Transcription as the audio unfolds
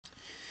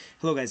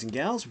Hello guys and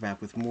gals, we're back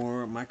with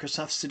more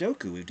Microsoft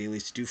Sudoku. We have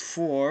dailies to do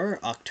for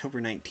October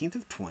 19th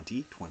of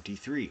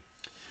 2023.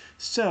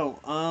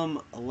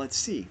 So, let's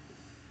see.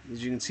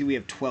 As you can see, we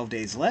have 12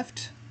 days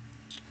left.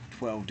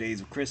 12 days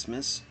of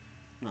Christmas.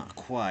 Not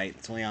quite,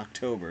 it's only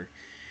October.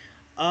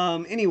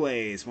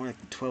 Anyways, more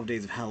like 12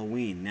 days of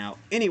Halloween. Now,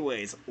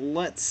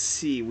 let's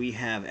see. We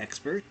have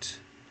Expert.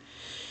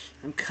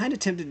 I'm kind of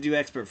tempted to do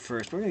Expert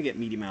first, but we're going to get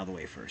Medium out of the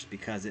way first,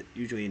 because it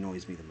usually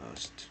annoys me the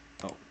most.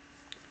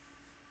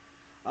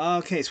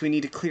 Okay, so we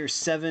need to clear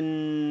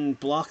 7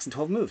 blocks and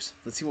 12 moves.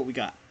 Let's see what we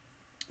got.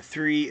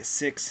 3,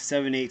 6,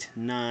 7, 8,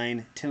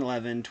 9, 10,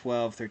 11,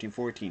 12, 13,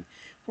 14.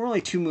 We're only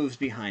 2 moves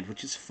behind,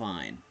 which is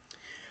fine.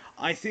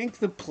 I think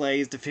the play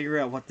is to figure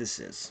out what this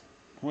is.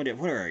 What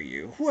are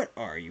you? What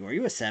are you? Are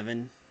you a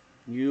 7?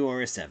 You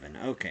are a 7.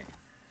 Okay.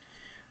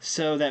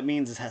 So that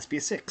means this has to be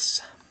a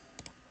 6.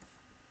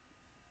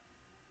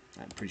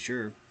 I'm pretty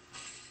sure.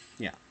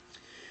 Yeah.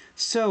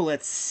 So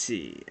let's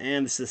see.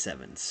 And this is a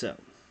 7. So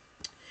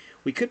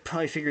we could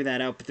probably figure that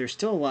out, but there's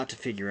still a lot to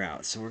figure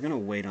out, so we're going to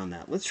wait on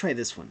that. Let's try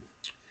this one.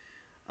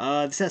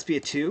 This has to be a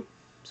 2,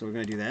 so we're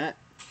going to do that,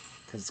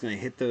 because it's going to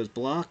hit those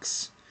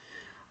blocks.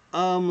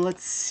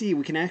 Let's see.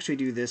 We can actually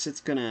do this. It's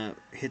going to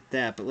hit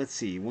that, but let's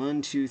see.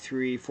 1, 2,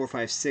 3, 4,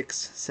 5, 6,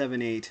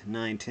 7, 8,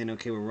 9, 10.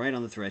 Okay, we're right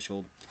on the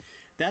threshold.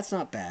 That's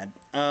not bad.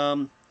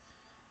 3,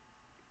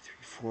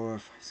 4,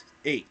 5, 6,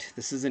 8.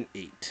 This is an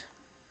 8.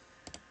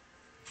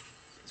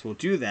 So we'll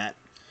do that.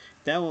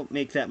 That will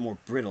make that more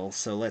brittle,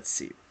 so let's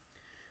see.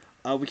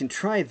 We can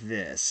try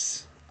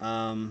this.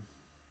 1.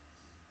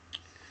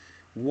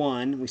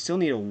 We still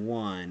need a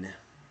 1.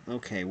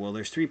 Okay, well,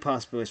 there's 3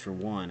 possibilities for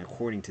 1,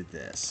 according to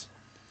this.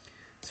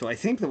 So I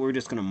think that we're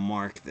just going to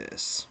mark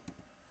this.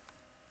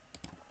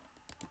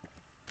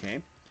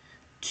 Okay.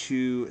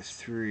 2,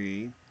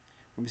 3.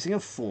 We're missing a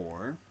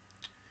 4.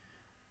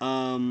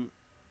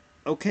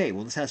 Okay,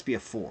 well, this has to be a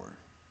 4.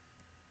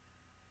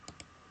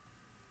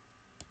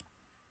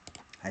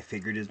 I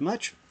figured as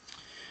much.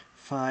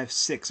 5,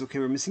 6. Okay,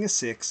 we're missing a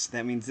 6.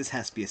 That means this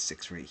has to be a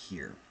 6 right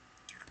here.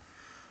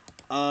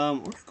 We're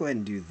going to go ahead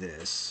and do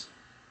this.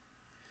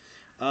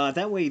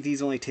 That way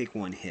these only take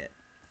 1 hit.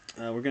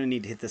 We're going to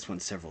need to hit this one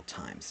several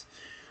times.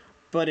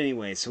 But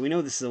anyway, so we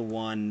know this is a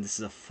 1, this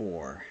is a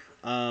 4.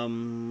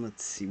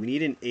 Let's see, we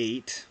need an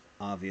 8,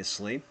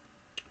 obviously.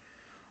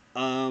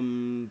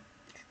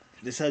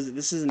 This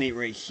is an 8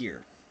 right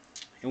here.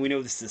 And we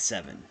know this is a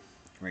 7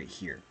 right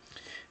here.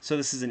 So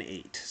this is an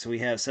 8. So we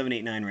have 7,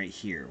 8, 9 right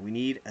here. We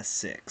need a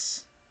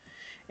 6.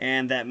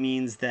 And that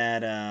means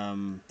that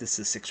this is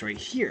a 6 right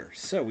here.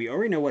 So we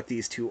already know what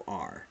these two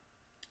are,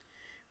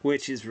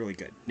 which is really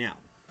good. Now,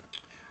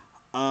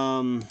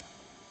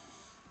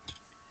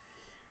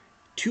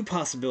 2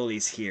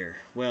 possibilities here.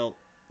 Well,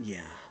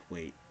 yeah,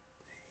 wait.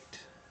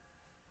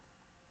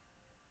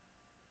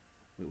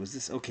 Wait, was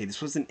this? Okay,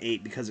 this was an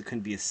 8 because it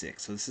couldn't be a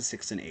 6. So this is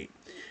 6 and 8.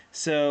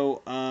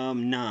 So,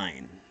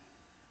 9.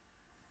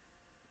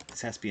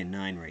 This has to be a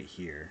 9 right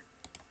here.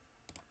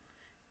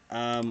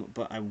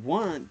 But I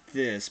want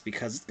this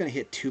because it's going to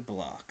hit 2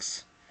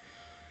 blocks.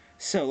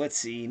 So let's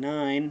see.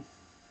 9,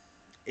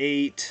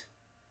 8.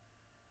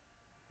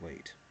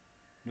 Wait.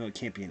 No, it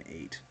can't be an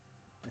 8.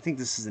 I think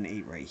this is an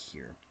 8 right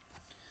here.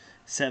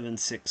 7,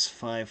 6,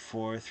 5,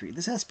 4, 3.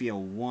 This has to be a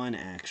 1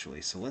 actually.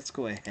 So let's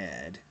go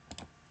ahead.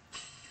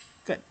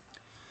 Good.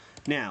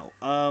 Now,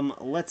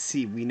 let's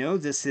see. We know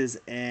this is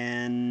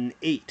an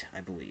 8,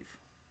 I believe.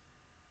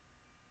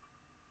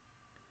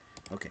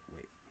 Okay,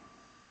 wait.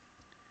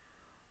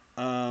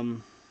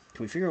 Can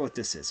we figure out what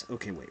this is?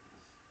 Okay, wait.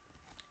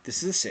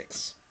 This is a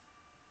 6.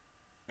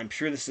 I'm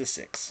sure this is a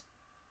 6.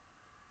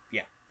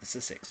 Yeah, this is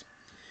a 6.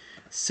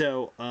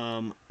 So,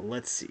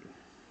 let's see.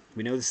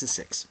 We know this is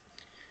 6.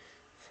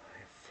 5,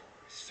 4,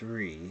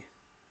 3.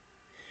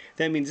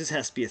 That means this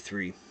has to be a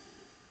 3.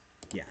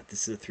 Yeah,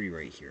 this is a 3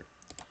 right here.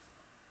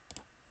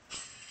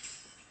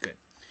 Good.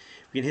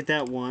 We can hit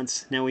that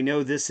once. Now we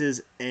know this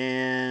is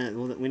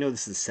well, we know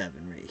this is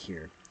 7 right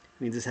here.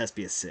 It means this has to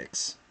be a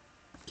 6.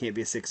 Can't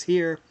be a 6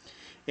 here,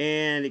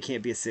 and it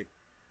can't be a 6.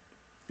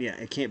 Yeah,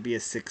 it can't be a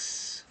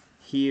 6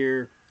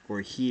 here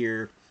or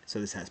here, so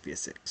this has to be a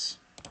 6.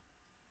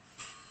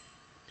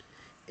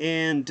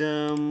 And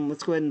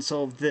let's go ahead and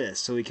solve this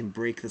so we can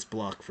break this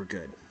block for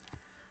good.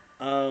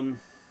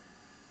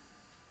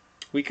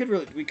 We could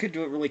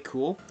do it really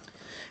cool,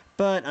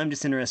 but I'm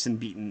just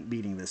interested in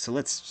beating this. So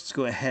let's just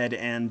go ahead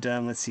and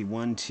let's see.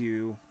 1,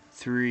 2,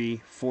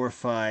 3, 4,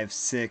 5,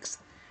 6.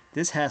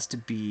 This has to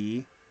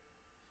be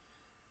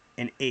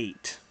an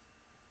 8.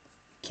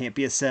 Can't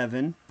be a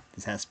 7.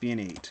 This has to be an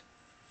 8.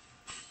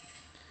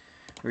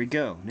 There we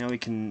go. Now we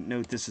can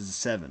note this as a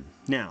 7.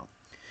 Now,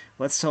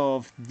 let's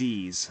solve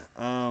these.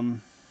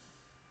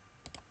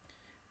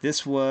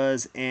 This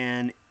was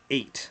an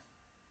 8.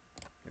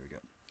 There we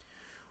go.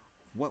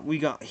 What we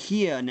got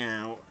here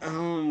now,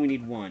 we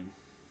need 1.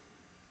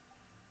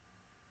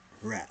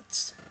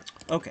 Rats.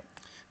 Okay,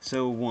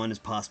 so 1 is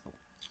possible.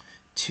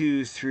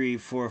 2, 3,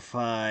 4,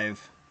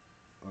 5,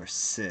 or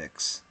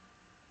 6.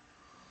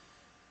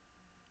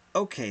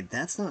 Okay,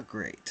 that's not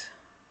great.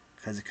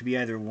 because it could be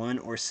either 1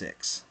 or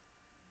 6.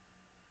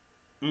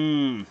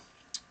 Rats.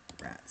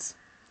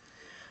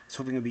 I was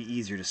hoping it would be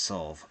easier to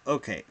solve.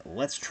 Okay,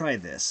 let's try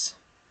this.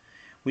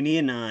 We need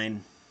a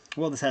 9.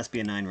 Well, this has to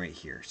be a 9 right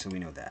here, so we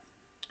know that.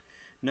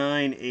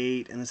 9,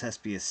 8, and this has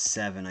to be a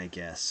 7, I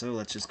guess. So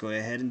let's just go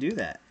ahead and do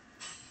that.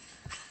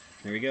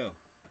 There we go.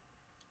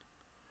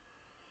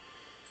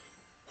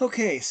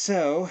 Okay,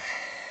 so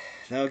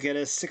that'll get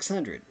us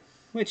 600,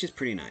 which is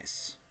pretty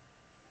nice.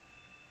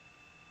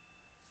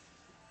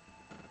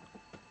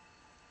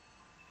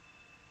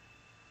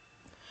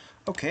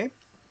 Okay.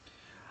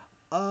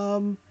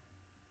 I'm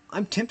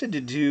tempted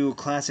to do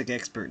Classic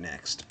Expert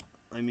next.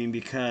 I mean,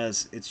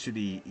 because it should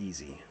be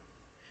easy.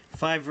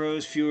 5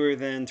 rows, fewer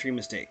than 3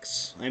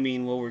 mistakes. I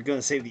mean, well, we're going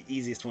to save the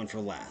easiest one for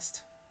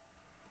last.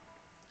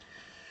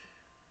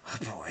 Oh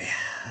boy.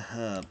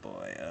 Oh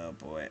boy. Oh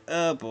boy.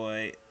 Oh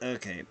boy.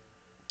 Okay.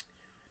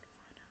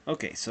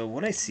 Okay, so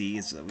what I see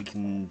is that we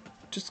can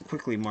just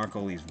quickly mark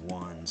all these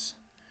 1s.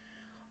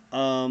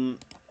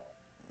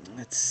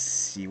 Let's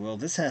see. Well,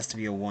 this has to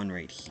be a 1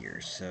 right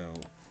here, so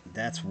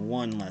that's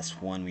 1 less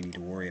 1 we need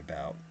to worry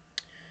about.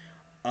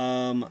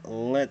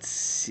 Let's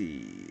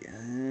see.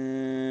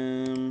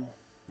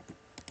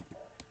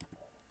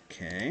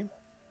 Okay.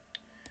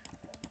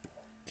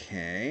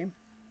 Okay.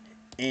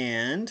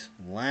 And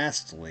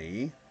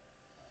lastly,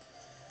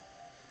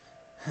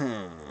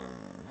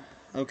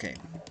 okay.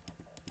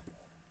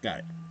 Got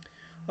it.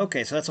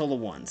 Okay, so that's all the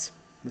 1s.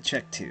 Let's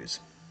check 2s.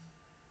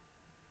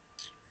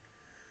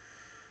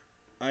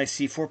 I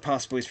see 4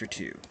 possibilities for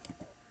 2.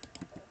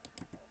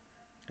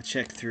 Let's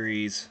check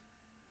 3s.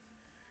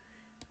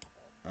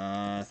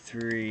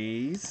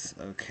 3s.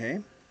 Okay.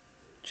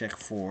 Check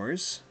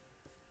 4s.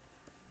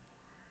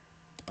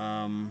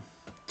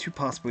 2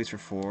 possibilities for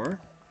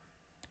 4.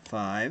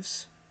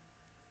 5s.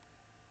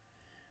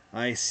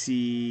 I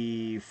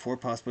see 4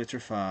 possibilities for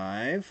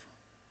 5.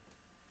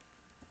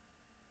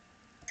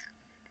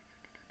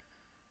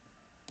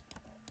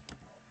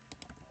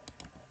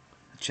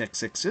 Check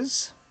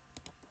 6s.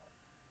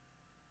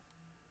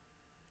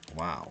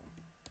 Wow.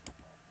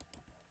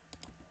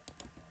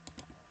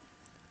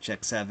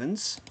 Check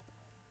 7s.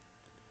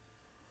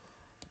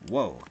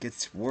 Whoa, it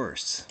gets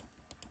worse.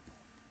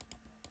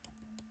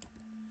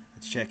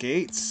 Let's check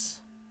 8s.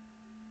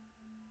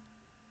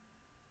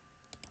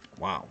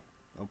 Wow.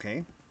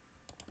 Okay.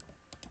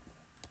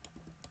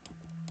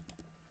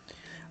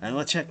 And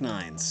let's check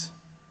 9s.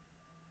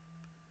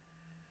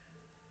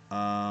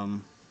 I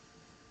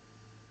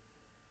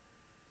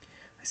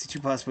see 2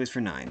 possibilities for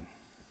 9.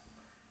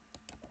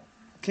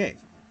 Okay.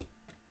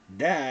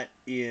 That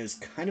is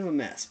kind of a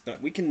mess,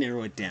 but we can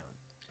narrow it down.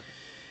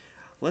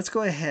 Let's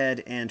go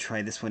ahead and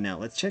try this one out.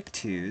 Let's check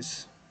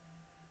 2s.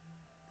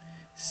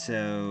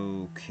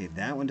 So, okay,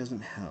 that one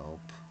doesn't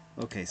help.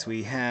 Okay, so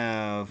we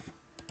have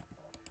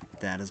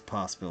that as a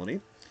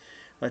possibility.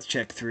 Let's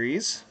check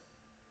 3s.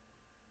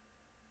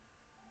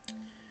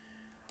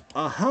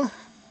 Uh-huh.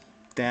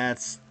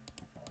 That's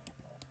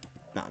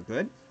not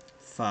good.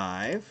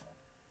 5.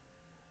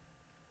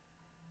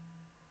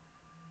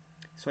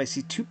 So I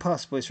see 2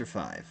 possibilities for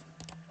 5,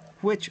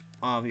 which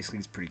obviously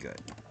is pretty good.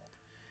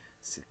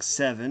 6,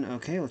 7.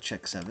 Okay, let's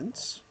check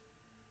 7s.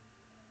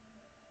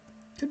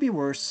 Could be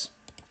worse.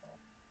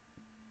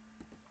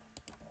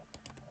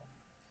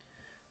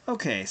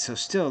 Okay, so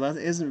still, that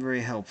isn't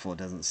very helpful, it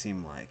doesn't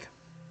seem like.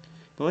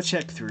 But let's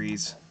check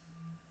 3s.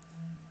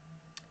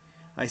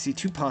 I see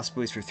 2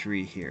 possibilities for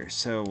 3 here,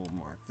 so we'll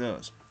mark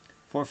those.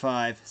 4,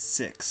 5,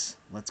 6.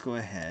 Let's go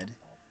ahead.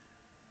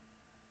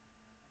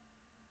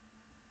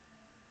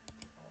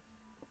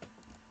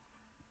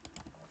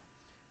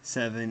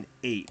 7,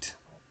 8.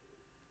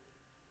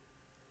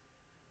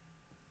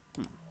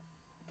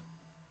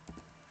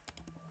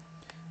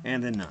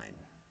 And then 9.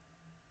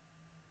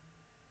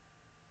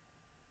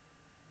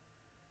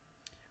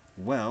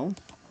 Well,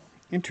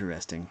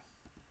 interesting.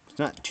 It's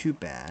not too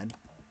bad.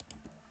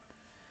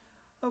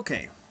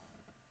 Okay.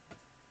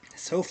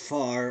 So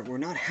far, we're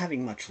not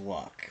having much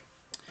luck.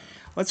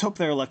 Let's hope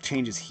their luck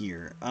changes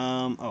here.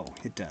 Oh,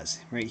 it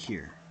does. Right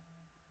here.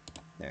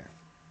 There.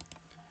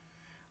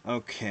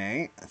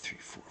 Okay. 3,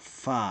 4,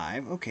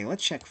 5. Okay,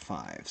 let's check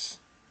 5s.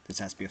 This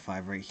has to be a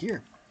 5 right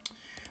here.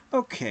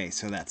 Okay,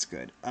 so that's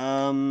good.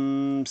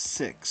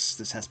 6.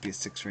 This has to be a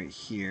 6 right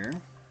here.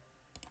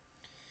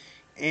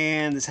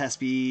 And this has to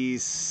be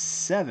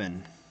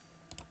 7.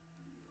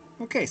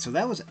 Okay, so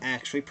that was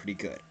actually pretty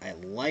good. I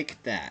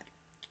like that.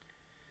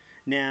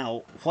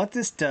 Now, what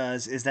this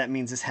does is that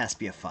means this has to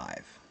be a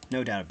 5.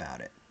 No doubt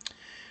about it.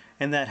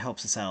 And that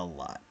helps us out a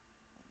lot.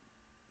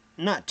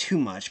 Not too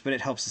much, but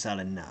it helps us out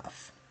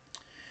enough.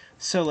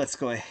 So let's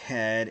go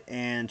ahead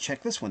and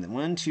check this one then.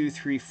 1, 2,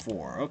 3,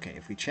 4. Okay,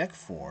 if we check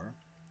 4...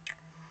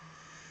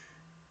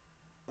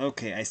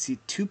 Okay, I see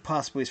 2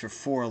 possibilities for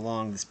 4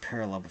 along this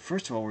parallel, but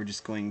first of all, we're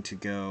just going to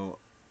go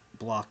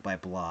block by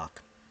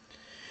block.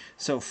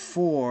 So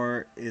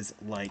 4 is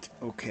like,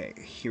 okay,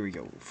 here we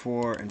go.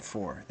 4 and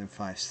 4, then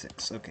 5,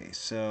 6. Okay,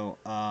 so,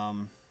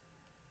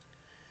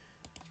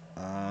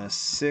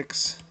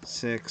 6,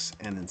 6,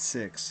 and then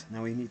 6.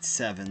 Now we need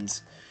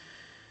 7s.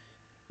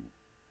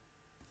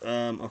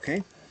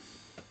 Okay.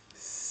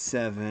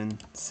 7,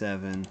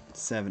 7,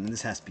 7, and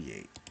this has to be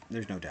 8.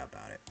 There's no doubt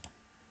about it.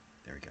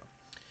 There we go.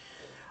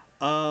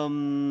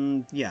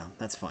 Yeah,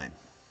 that's fine.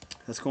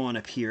 Let's go on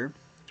up here.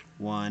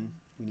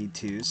 1, we need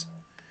 2s.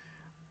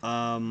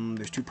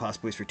 There's 2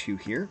 possibilities for 2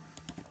 here.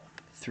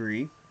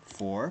 3,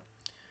 4.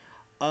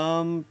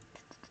 I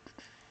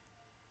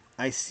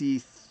see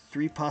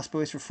 3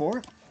 possibilities for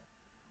 4.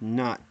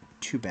 Not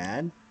too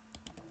bad.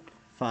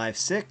 5,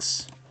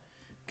 6.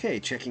 Okay,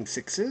 checking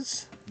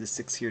 6s. This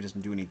 6 here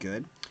doesn't do any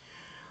good.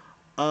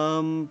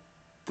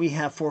 We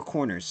have 4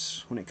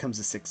 corners. When it comes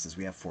to 6s,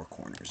 we have 4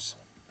 corners.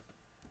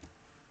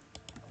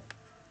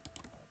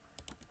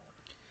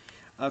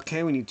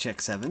 Okay, we need to check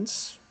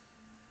 7s.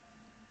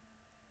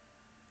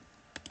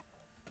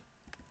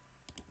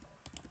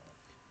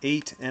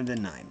 8 and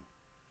then 9.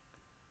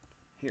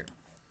 Here.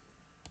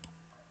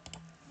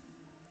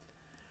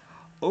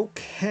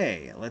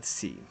 Okay, let's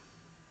see.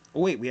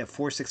 Oh wait, we have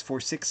 4, 6, 4,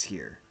 6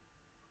 here.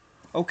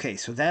 Okay,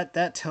 so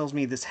that tells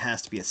me this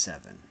has to be a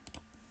 7.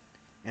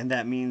 And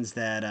that means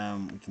that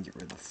we can get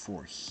rid of the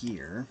 4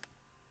 here.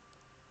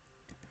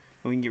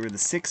 And we can get rid of the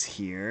 6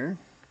 here.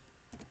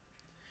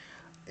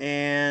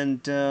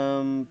 And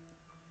 1,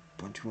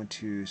 2, 1,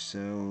 2,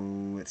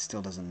 so it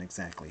still doesn't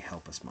exactly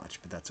help us much,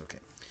 but that's okay.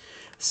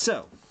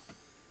 So,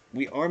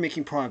 we are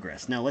making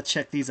progress. Now let's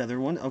check these other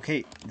ones.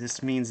 Okay,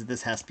 this means that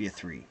this has to be a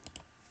 3.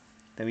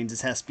 That means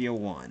this has to be a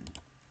 1.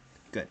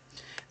 Good.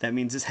 That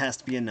means this has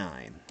to be a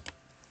 9.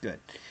 Good.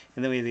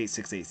 And then we have 8,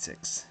 6, 8,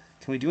 6.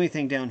 Can we do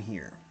anything down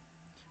here?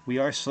 We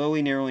are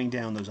slowly narrowing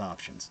down those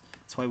options.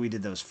 That's why we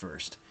did those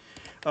first.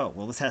 Oh,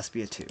 well, this has to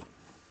be a 2.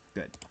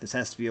 Good. This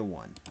has to be a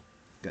 1.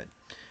 Good.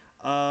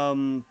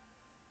 Oh,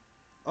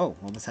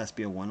 well, this has to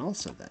be a 1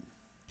 also then.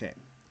 Okay.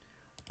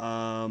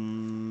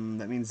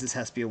 That means this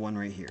has to be a 1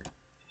 right here.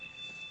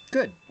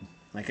 Good.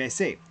 Like I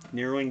say,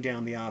 narrowing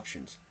down the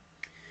options.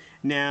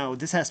 Now,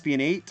 this has to be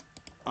an 8,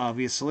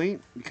 obviously,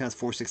 because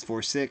 4, 6,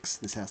 4, 6.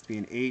 This has to be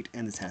an 8,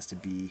 and this has to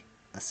be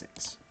a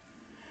 6.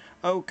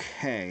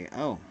 Okay.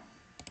 Oh.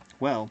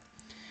 Well,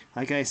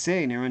 like I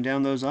say, narrowing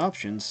down those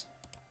options.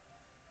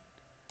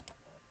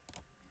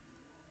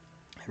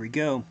 Here we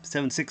go.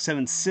 7, 6,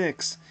 7,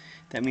 6.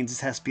 That means this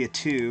has to be a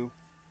 2,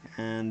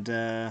 and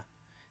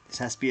this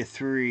has to be a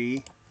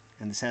 3,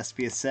 and this has to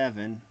be a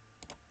 7.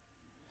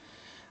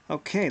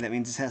 Okay, that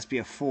means this has to be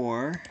a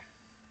 4.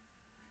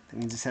 That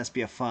means this has to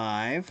be a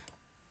 5.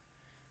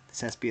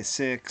 This has to be a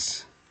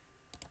 6,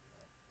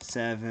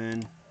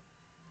 7,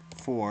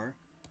 4,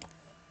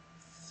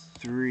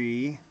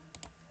 3,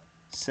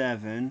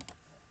 7,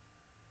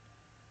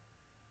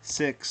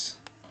 6,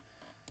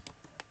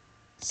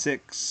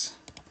 6,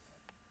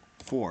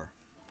 4.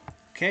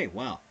 Okay,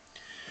 wow.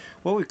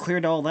 Well, we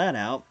cleared all that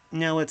out.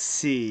 Now let's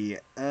see.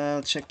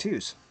 Let's check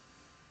 2s.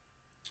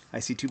 I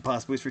see 2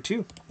 possibilities for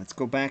 2. Let's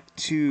go back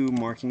to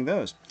marking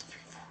those.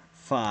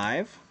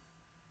 5.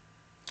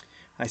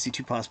 I see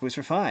 2 possibilities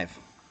for 5.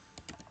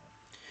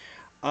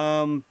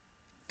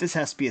 This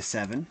has to be a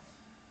 7.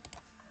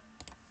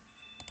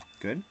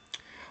 Good.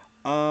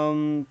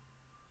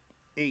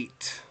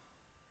 8.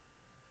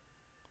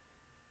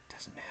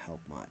 Doesn't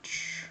help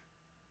much.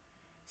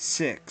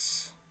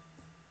 6.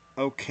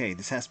 Okay,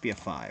 this has to be a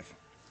 5.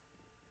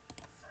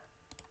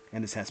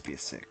 And this has to be a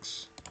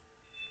 6.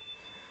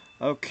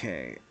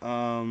 Okay,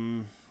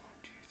 1,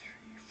 2, 3,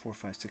 4,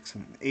 5, 6,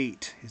 7,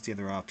 8 is the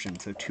other option.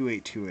 So 2,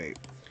 8, 2, 8.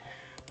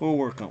 We'll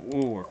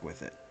work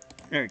with it.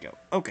 There we go.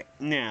 Okay,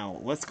 now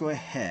let's go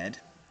ahead.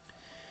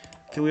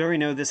 Okay, we already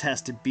know this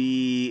has to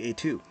be a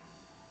 2.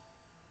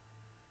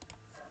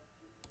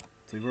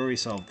 So we've already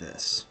solved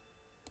this.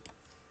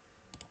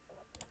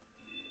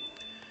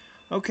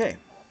 Okay,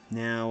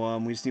 now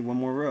we just need one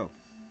more row.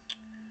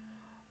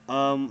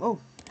 Oh,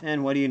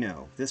 and what do you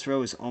know? This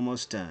row is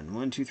almost done.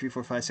 1, 2, 3,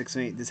 4, 5, 6,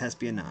 7, 8. This has to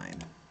be a 9.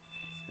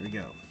 There we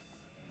go.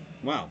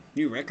 Wow,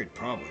 new record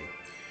probably.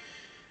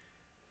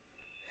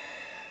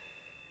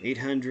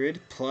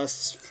 800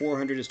 plus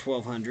 400 is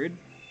 1200.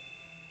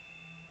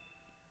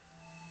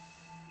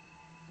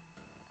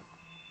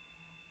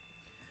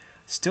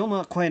 Still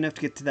not quite enough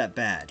to get to that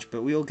badge,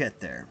 but we'll get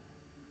there.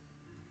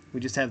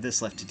 We just have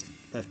this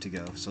left to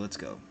go, so let's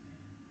go.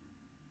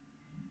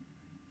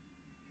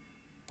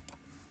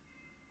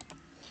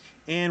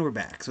 And we're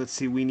back. So let's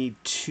see, we need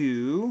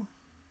to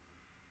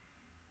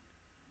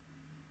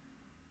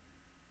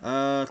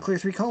clear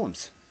 3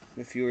 columns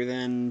with fewer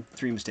than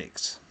 3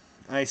 mistakes.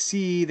 I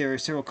see there are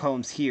several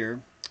columns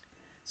here,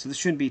 so this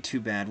shouldn't be too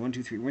bad. 1,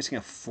 2, 3. We're missing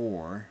a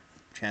 4,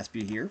 which has to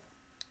be here.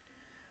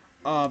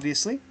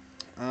 Obviously.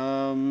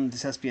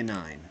 This has to be a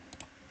 9.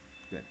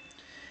 Good.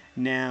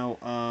 Now,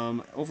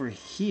 over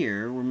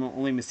here, we're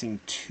only missing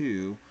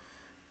 2.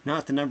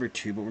 Not the number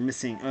 2, but we're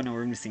missing... Oh, no,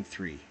 we're missing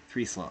 3.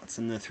 3 slots,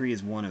 and the 3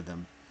 is one of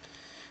them.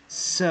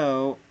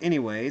 So,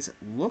 anyways,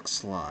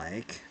 looks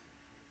like...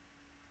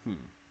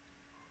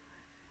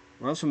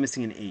 We're also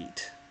missing an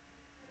 8.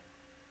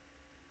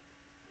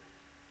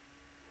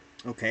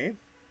 Okay.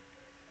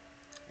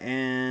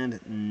 and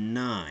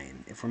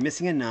 9. If we're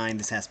missing a 9,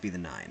 this has to be the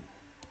 9.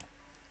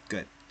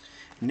 Good.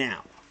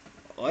 Now,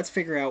 let's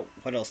figure out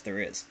what else there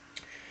is.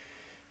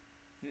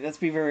 Let's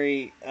be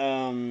very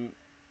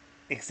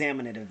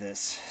examinative of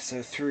this.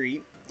 So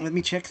 3. Let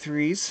me check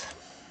 3s.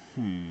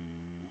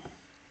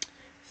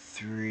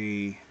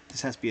 3.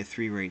 This has to be a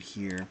 3 right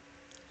here.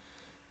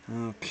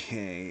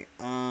 Okay.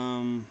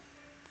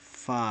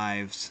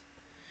 5s.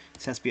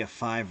 This has to be a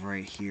 5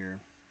 right here.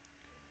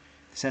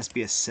 This has to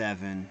be a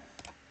 7.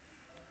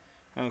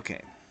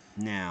 Okay.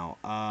 Now,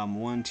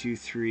 1, 2,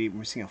 3. We're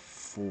missing a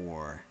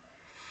 4.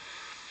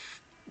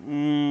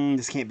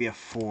 This can't be a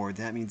 4.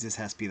 That means this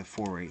has to be the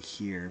 4 right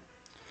here.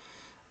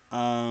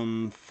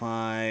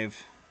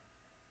 5.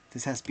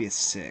 This has to be a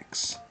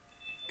 6.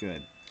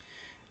 Good.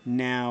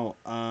 Now,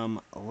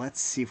 let's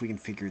see if we can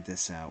figure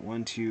this out.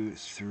 1, 2,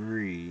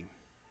 3.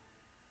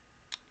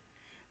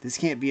 This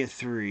can't be a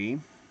 3.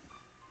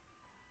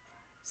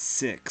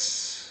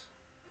 6.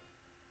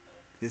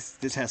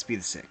 This has to be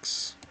the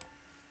 6.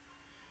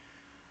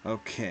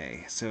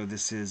 Okay, so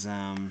this is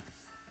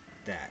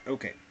that.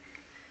 Okay.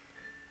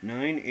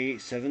 9,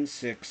 8, 7,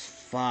 6,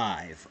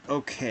 5.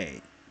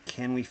 Okay,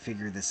 can we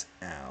figure this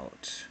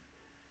out?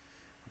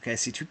 Okay, I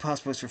see 2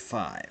 possibilities for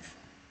 5.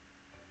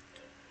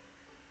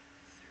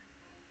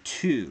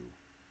 2.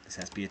 This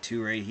has to be a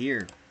 2 right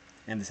here.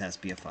 And this has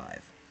to be a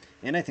 5.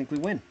 And I think we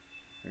win.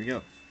 There we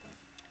go.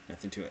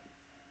 Nothing to it.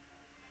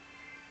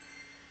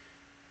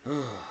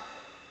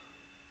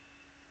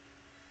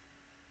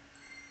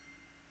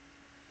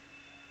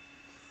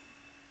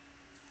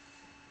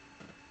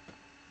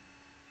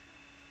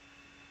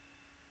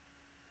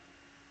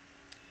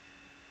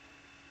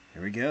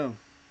 There we go.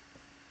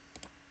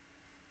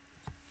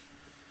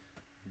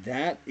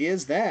 That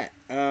is that.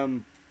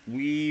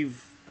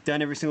 We've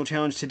done every single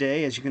challenge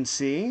today, as you can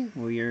see.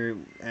 We are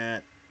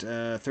at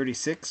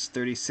 36,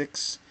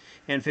 36,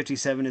 and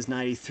 57 is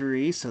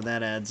 93, so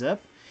that adds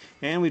up.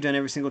 And we've done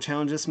every single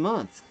challenge this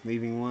month,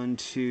 leaving 1,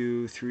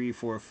 2, 3,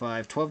 4,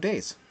 5, 12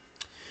 days.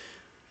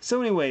 So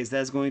anyways,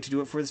 that's going to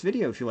do it for this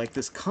video. If you like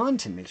this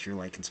content, make sure you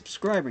like and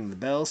subscribe, ring the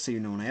bell so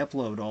you know when I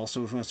upload.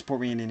 Also, if you want to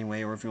support me in any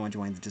way or if you want to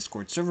join the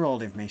Discord server, all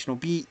the information will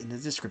be in the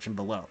description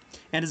below.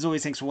 And as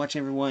always, thanks for watching,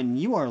 everyone.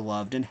 You are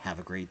loved and have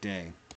a great day.